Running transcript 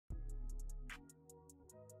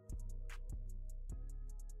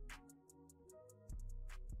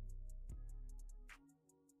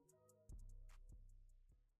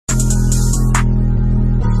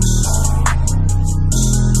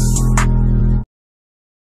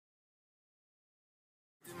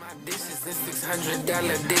This is a $600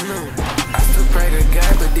 dinner. I still pray to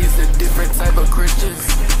God, but these are different type of Christians.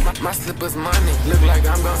 My slippers money, look like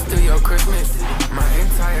I'm gonna steal your Christmas. My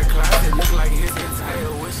entire closet look like his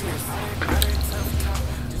entire wish list.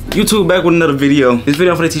 YouTube back with another video. This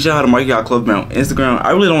video I'm gonna teach y'all how to market y'all clothing brand on Instagram.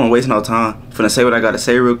 I really don't want to waste no time. I'm gonna say what I gotta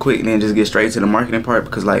say real quick and then just get straight to the marketing part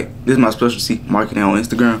because like this is my specialty, marketing on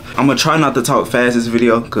Instagram. I'm gonna try not to talk fast this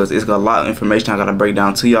video because it's got a lot of information I gotta break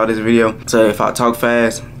down to y'all this video. So if I talk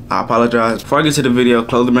fast, I apologize. Before I get to the video,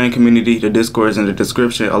 clothing brand community, the Discord is in the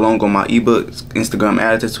description, along with my ebooks, Instagram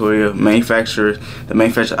ad tutorial, manufacturers, the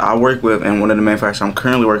manufacturer I work with, and one of the manufacturers I'm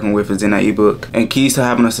currently working with is in that ebook. And keys to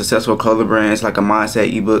having a successful clothing brand, it's like a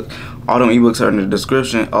mindset ebook. All them ebooks are in the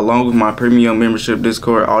description, along with my premium membership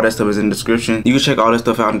Discord. All that stuff is in the description. You can check all that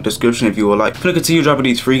stuff out in the description if you would like. I'm gonna continue dropping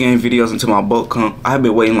these free game videos until my bulk come. I have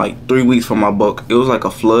been waiting like 3 weeks for my bulk. It was like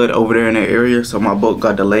a flood over there in that area, so my bulk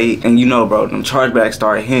got delayed. And you know, bro, them chargebacks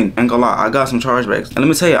started hitting. Ain't gonna lie, I got some chargebacks. And let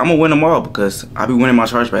me tell you, I'm gonna win them all because I be winning my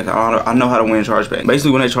chargeback. I know how to win chargeback.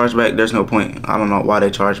 Basically, when they charge back, there's no point. I don't know why they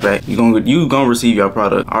charge back. You gonna receive your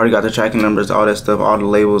product. I already got the tracking numbers, all that stuff, all the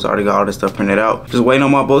labels. I already got all this stuff printed out. Just waiting on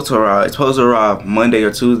my bulk to arrive. It's supposed to arrive Monday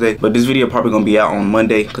or Tuesday, but this video probably gonna be out on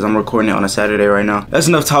Monday because I'm recording it on a Saturday right now. That's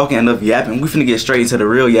enough talking, enough yapping. We finna get straight into the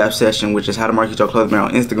real yap session, which is how to market your clothing brand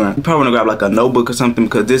on Instagram. You probably wanna grab like a notebook or something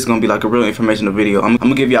because this is gonna be like a real informational video. I'm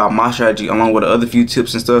gonna give y'all my strategy along with the other few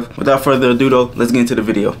tips and stuff. Without further ado though, let's get into the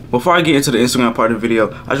video. Before I get into the Instagram part of the video,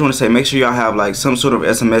 I just want to say make sure y'all have like some sort of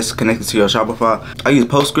SMS connected to your Shopify. I use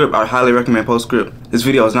PostScript. I highly recommend PostScript. This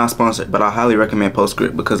video is not sponsored, but I highly recommend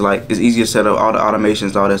PostScript because like it's easier to set up all the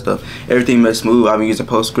automations, all that stuff. Everything is smooth. I've been using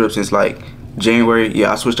PostScript since like January.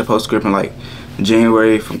 Yeah, I switched to PostScript in like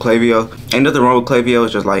January from Klaviyo. Ain't nothing wrong with Klaviyo,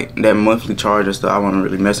 it's just like that monthly charge and stuff. I wasn't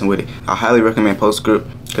really messing with it. I highly recommend PostScript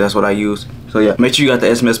because that's what I use. So yeah, make sure you got the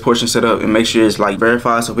SMS portion set up and make sure it's like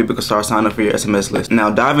verified so people can start signing up for your SMS list. Now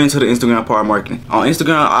dive into the Instagram part of marketing. On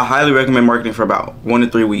Instagram, I highly recommend marketing for about 1 to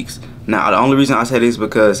 3 weeks. Now the only reason I say this is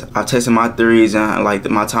because I tested my theories and like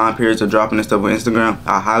my time periods of dropping and stuff with Instagram.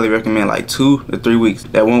 I highly recommend like 2 to 3 weeks.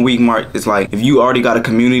 That 1 week mark is like if you already got a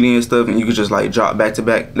community and stuff and you could just like drop back to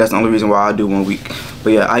back. That's the only reason why I do 1 week.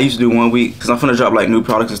 But yeah, I used to do 1 week because I'm finna drop like new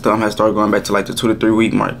products and stuff. I'm gonna start going back to like the 2 to 3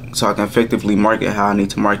 week mark so I can effectively market how I need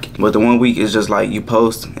to market. But the 1 week is just like you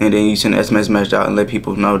post and then you send an SMS message out and let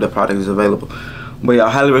people know the product is available. But yeah,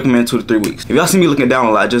 I highly recommend 2 to 3 weeks. If y'all see me looking down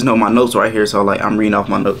a lot, just know my notes right here, so like I'm reading off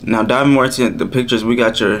my notes. Now diving more into the pictures, we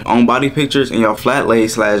got your own body pictures and your flat lay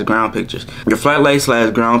 / ground pictures. Your flat lay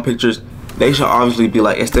 / ground pictures, they should obviously be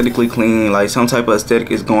like aesthetically clean, like some type of aesthetic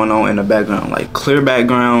is going on in the background, like clear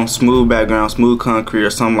background, smooth concrete or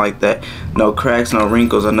something like that. No cracks, no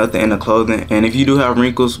wrinkles or nothing in the clothing. And if you do have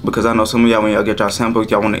wrinkles, because I know some of y'all when y'all get y'all samples,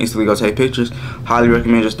 y'all want to instantly go take pictures, highly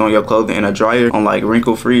recommend just throwing your clothing in a dryer on like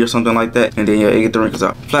wrinkle free or something like that, and then yeah, you get the wrinkles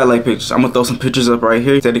out. Flat lay pictures, I'm gonna throw some pictures up right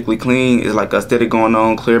here. Aesthetically clean is like aesthetic going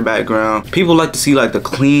on, clear background. People like to see like the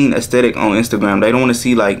clean aesthetic on Instagram. They don't want to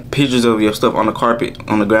see like pictures of your stuff on the carpet,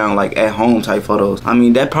 on the ground, like at home type photos. I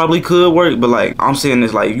mean, that probably could work, but like I'm saying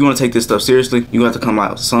this, like if you want to take this stuff seriously, you have to come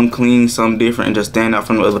out some clean, some different, and just stand out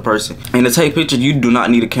from the other person. And to take pictures, you do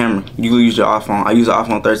not need a camera. You can use your iPhone. I use an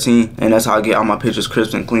iPhone 13, and that's how I get all my pictures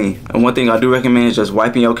crisp and clean. And one thing I do recommend is just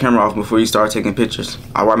wiping your camera off before you start taking pictures.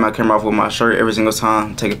 I wipe my camera off with my shirt every single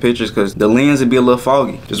time taking pictures because the lens would be a little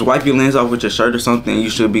foggy. Just wipe your lens off with your shirt or something and you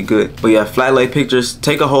should be good. But yeah, flat lay pictures,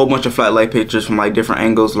 take a whole bunch of flat lay pictures from like different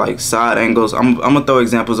angles, like side angles. I'm gonna throw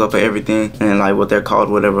examples up of everything and like what they're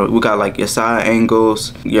called, whatever. We got like your side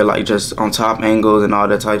angles, your like just on top angles and all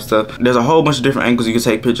that type stuff. There's a whole bunch of different angles you can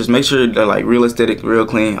take pictures. Make sure they're like real aesthetic, real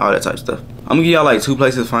clean, all that type stuff. I'm gonna give y'all like 2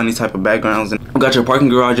 places to find these type of backgrounds. And we got your parking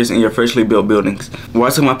garages and your freshly built buildings. Where I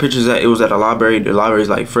took my pictures at, it was at a library. The library is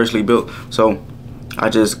like freshly built, so I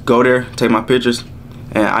just go there, take my pictures.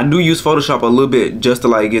 And I do use Photoshop a little bit just to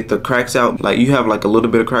like get the cracks out. Like you have like a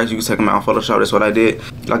little bit of cracks, you can take them out on Photoshop. That's what I did.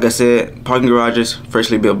 Like I said, parking garages,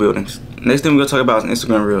 freshly built buildings. Next thing we're gonna talk about is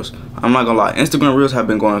Instagram Reels. I'm not gonna lie, Instagram Reels have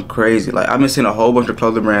been going crazy. Like I've been seeing a whole bunch of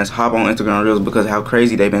clothing brands hop on Instagram Reels because of how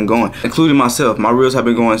crazy they've been going, including myself. My Reels have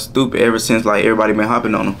been going stupid ever since like everybody been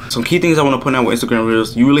hopping on them. Some key things I want to point out with Instagram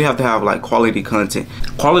Reels, you really have to have like quality content.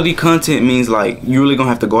 Quality content means like you really gonna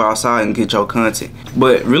have to go outside and get your content.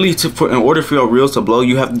 But really in order for your Reels to blow,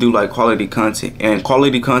 you have to do like quality content. And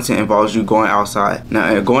quality content involves you going outside.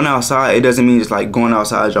 Now going outside, it doesn't mean just like going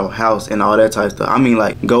outside your house and all that type of stuff. I mean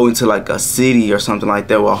like go into like a city or something like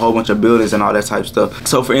that with a whole bunch of buildings and all that type of stuff.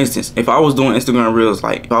 So for instance, if I was doing Instagram reels,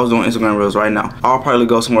 like if I was doing Instagram reels right now, I'll probably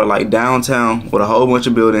go somewhere like downtown with a whole bunch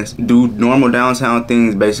of buildings, do normal downtown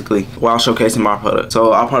things basically while showcasing my product.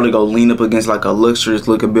 So I'll probably go lean up against like a luxurious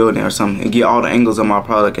looking building or something and get all the angles of my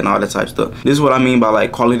product and all that type of stuff. This is what I mean by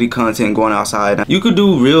like quality content going outside. You could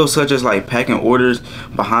do reels such as like packing orders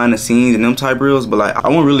behind the scenes and them type reels, but like I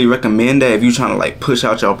wouldn't really recommend that if you're trying to like push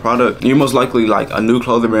out your product. You're most likely like a new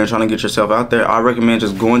clothing brand trying to get yourself out there. I recommend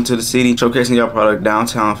just going to the city, showcasing your product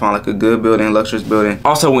downtown, find like a good building, luxurious building.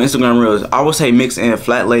 Also with Instagram reels, I would say mix in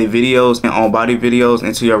flat lay videos and on body videos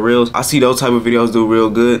into your reels. I see those type of videos do real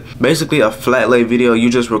good. Basically a flat lay video, you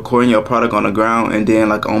just recording your product on the ground, and then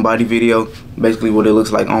like on body video, basically what it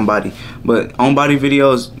looks like on body. But on body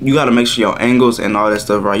videos, you got to make sure your angles and all that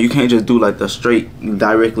stuff right. You can't just do like the straight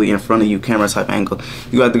directly in front of you camera type angle.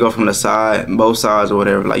 You got to go from the side, both sides or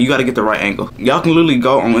whatever. Like you got to get the right angle. Y'all can literally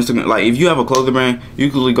go on Instagram. Like if you have a clothing brand, you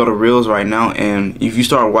can literally go to reels right now, and if you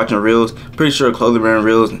start watching reels, pretty sure clothing brand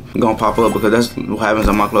reels gonna pop up, because that's what happens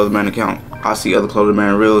on my clothing brand account. I see other clothing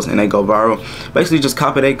brand reels and they go viral. Basically just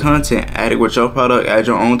copy their content, add it with your product, add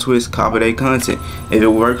your own twist, copy their content. If it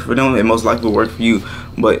works for them, it most likely will work for you.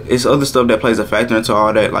 But it's other stuff that plays a factor into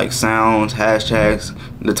all that, like sounds, hashtags,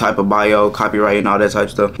 the type of bio, copyright, and all that type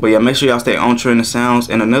of stuff. But yeah, make sure y'all stay on trend the sounds.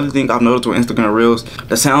 And another thing I've noticed with Instagram reels,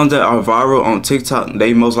 the sounds that are viral on TikTok,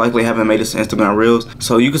 they most likely haven't made it to Instagram reels.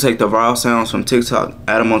 So you can take the viral sounds from TikTok,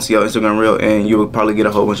 add them onto your Instagram reel, and you will probably get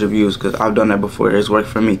a whole bunch of views, because I've done that before. It's worked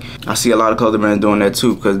for me. I see a lot of clothing brands doing that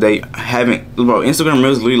too, because they haven't, bro, Instagram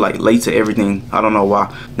reels literally like late to everything. I don't know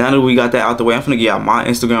why. Now that we got that out the way, I'm gonna get out my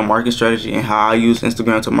Instagram market strategy and how I use Instagram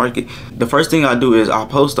to market. The first thing I do is I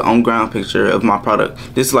post the on-ground picture of my product.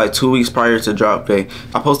 This is like 2 weeks prior to drop day.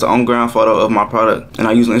 I post the on-ground photo of my product, and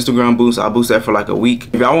I use an Instagram boost. I boost that for like a week.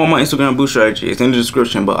 If y'all want my Instagram boost strategy, it's in the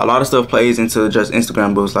description, but a lot of stuff plays into just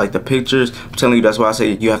Instagram boost, like the pictures. I'm telling you, that's why I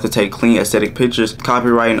say you have to take clean aesthetic pictures.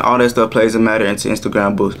 Copyright and all that stuff plays a matter into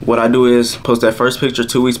Instagram boost. What I do is post that first picture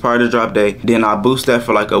 2 weeks prior to drop day, then I boost that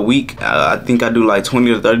for like a week. I think I do like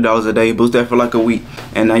 $20 to $30 a day, boost that for like a week,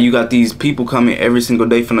 and now you got these people coming every single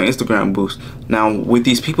day from the Instagram boost. Now with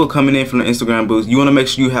these people coming in from the Instagram boost, you want to make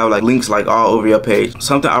sure you have like links like all over your page.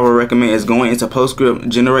 Something I would recommend is going into PostScript,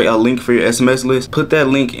 generate a link for your SMS list, put that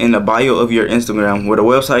link in the bio of your Instagram. Where the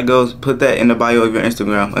website goes, put that in the bio of your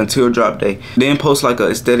Instagram until drop day. Then post like an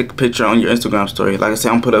aesthetic picture on your Instagram story. Like I said,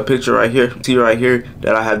 I'm gonna put a picture right here, see right here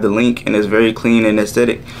that I have the link, and it's very clean and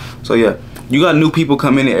aesthetic. So yeah, you got new people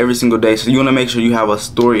coming in every single day, so you want to make sure you have a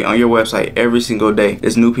story on your website every single day.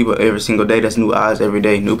 It's new people every single day. That's new eyes every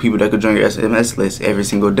day. New people that could join your SMS list every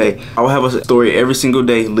single day. I will have a story every single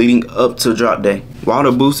day leading up to drop day. While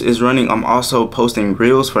the boost is running, I'm also posting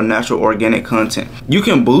reels for natural organic content. You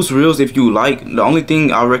can boost reels if you like. The only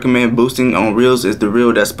thing I recommend boosting on reels is the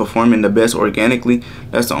reel that's performing the best organically.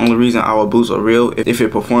 That's the only reason I will boost a reel, if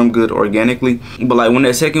it performed good organically. But like when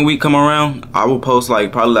that second week come around, I will post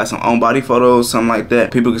like probably like some on body photos, something like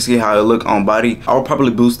that. People can see how it look on body. I will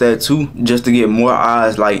probably boost that too, just to get more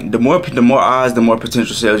eyes. Like the more eyes, the more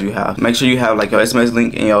potential sales you have. Make sure you have like your SMS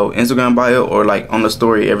link in your Instagram bio or like on the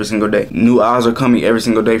story every single day. New eyes are coming every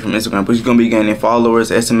single day from Instagram, but you're gonna be gaining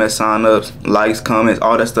followers, SMS sign-ups, likes, comments,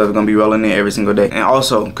 all that stuff is gonna be rolling in every single day. And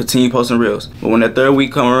also continue posting reels. But when that third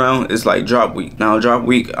week come around, it's like drop week. Now drop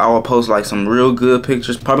week, I will post like some real good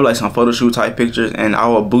pictures, probably like some photo shoot type pictures, and I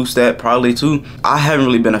will boost that probably too. I haven't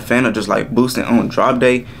really been a fan of just like boosting on drop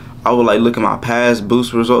day. I would like look at my past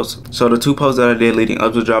boost results. So the 2 posts that I did leading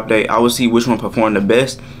up to drop day, I would see which one performed the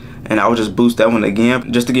best, and I would just boost that one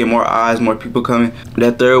again just to get more eyes, more people coming.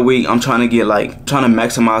 That third week, I'm trying to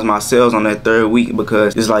maximize my sales on that third week,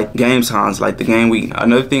 because it's like game times, like the game week.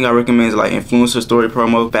 Another thing I recommend is like influencer story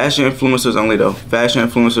promo. Fashion influencers only though. Fashion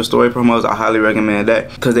influencer story promos, I highly recommend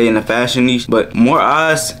that because they in the fashion niche. But more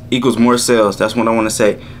eyes equals more sales. That's what I want to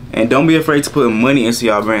say. And don't be afraid to put money into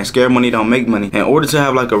your brand. Scared money don't make money. In order to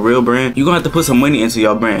have like a real brand, you're gonna have to put some money into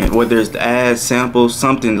your brand. Whether it's ads, samples,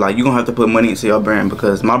 something, like you're gonna have to put money into your brand,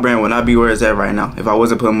 because my brand would not be where it's at right now if I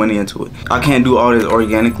wasn't putting money into it. I can't do all this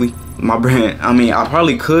organically. My brand, I mean, I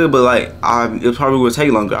probably could, but like it probably would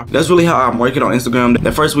take longer. That's really how I market on Instagram.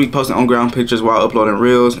 The first week posting on ground pictures while uploading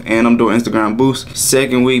reels, and I'm doing Instagram boost.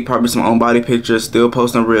 Second week probably some on body pictures, still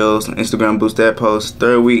posting reels, Instagram boost that post.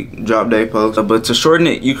 Third week drop day post. But to shorten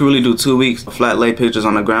it, you can really do 2 weeks, flat lay pictures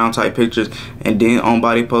on the ground type pictures, and then on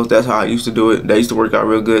body post. That's how I used to do it. That used to work out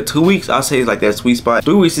real good. 2 weeks I say is like that sweet spot.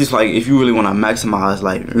 3 weeks is like if you really want to maximize,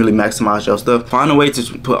 like really maximize your stuff. Find a way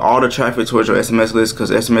to put all the traffic towards your SMS list, because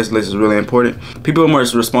SMS list is really important. People are more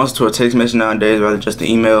responsive to a text message nowadays rather than just an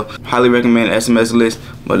email. Highly recommend SMS list.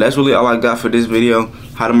 But that's really all I got for this video.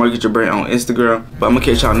 How to market your brand on Instagram. But I'm gonna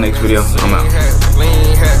catch y'all in the next video. I'm out.